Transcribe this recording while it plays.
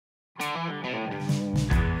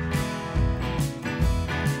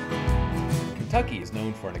Kentucky is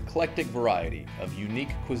known for an eclectic variety of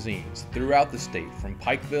unique cuisines throughout the state, from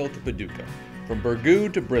Pikeville to Paducah, from burgoo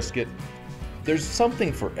to brisket. There's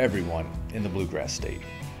something for everyone in the Bluegrass State.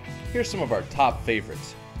 Here's some of our top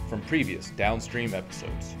favorites from previous Downstream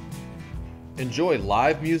episodes. Enjoy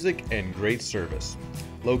live music and great service.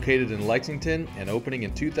 Located in Lexington and opening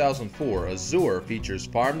in 2004, Azur features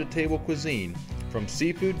farm-to-table cuisine from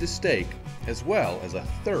seafood to steak, as well as a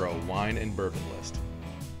thorough wine and bourbon list.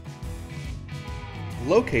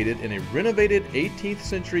 Located in a renovated 18th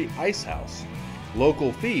century ice house,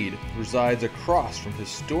 Local Feed resides across from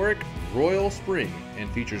historic Royal Spring and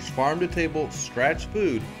features farm-to-table scratch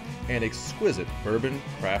food and exquisite bourbon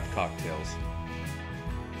craft cocktails.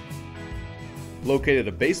 Located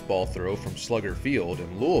a baseball throw from Slugger Field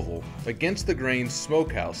in Louisville, Against the Grain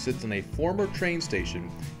Smokehouse sits in a former train station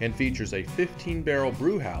and features a 15-barrel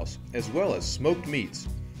brew house as well as smoked meats,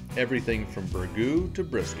 everything from burgoo to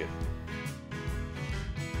brisket.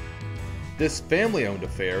 This family-owned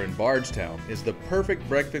affair in Bardstown is the perfect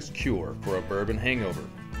breakfast cure for a bourbon hangover,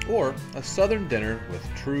 or a southern dinner with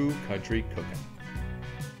true country cooking.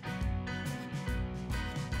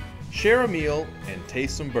 Share a meal and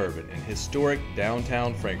taste some bourbon in historic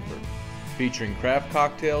downtown Frankfort, featuring craft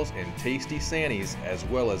cocktails and tasty sannies as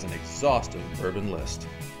well as an exhaustive bourbon list.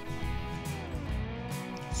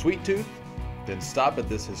 Sweet tooth? Then stop at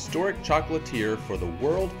this historic chocolatier for the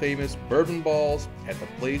world-famous bourbon balls at the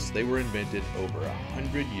place they were invented over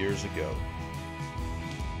 100 years ago.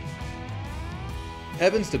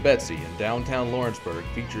 Heavens to Betsy in downtown Lawrenceburg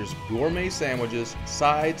features gourmet sandwiches,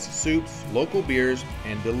 sides, soups, local beers,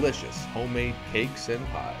 and delicious homemade cakes and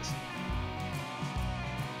pies.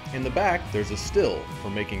 In the back, there's a still for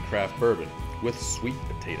making craft bourbon with sweet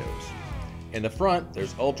potatoes. In the front,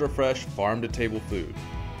 there's ultra-fresh farm-to-table food.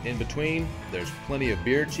 In between, there's plenty of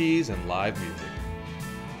beer cheese and live music.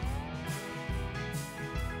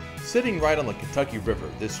 Sitting right on the Kentucky River,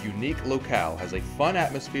 this unique locale has a fun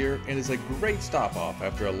atmosphere and is a great stop-off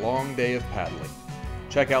after a long day of paddling.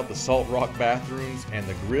 Check out the Salt Rock bathrooms and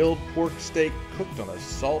the grilled pork steak cooked on a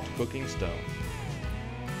salt cooking stone.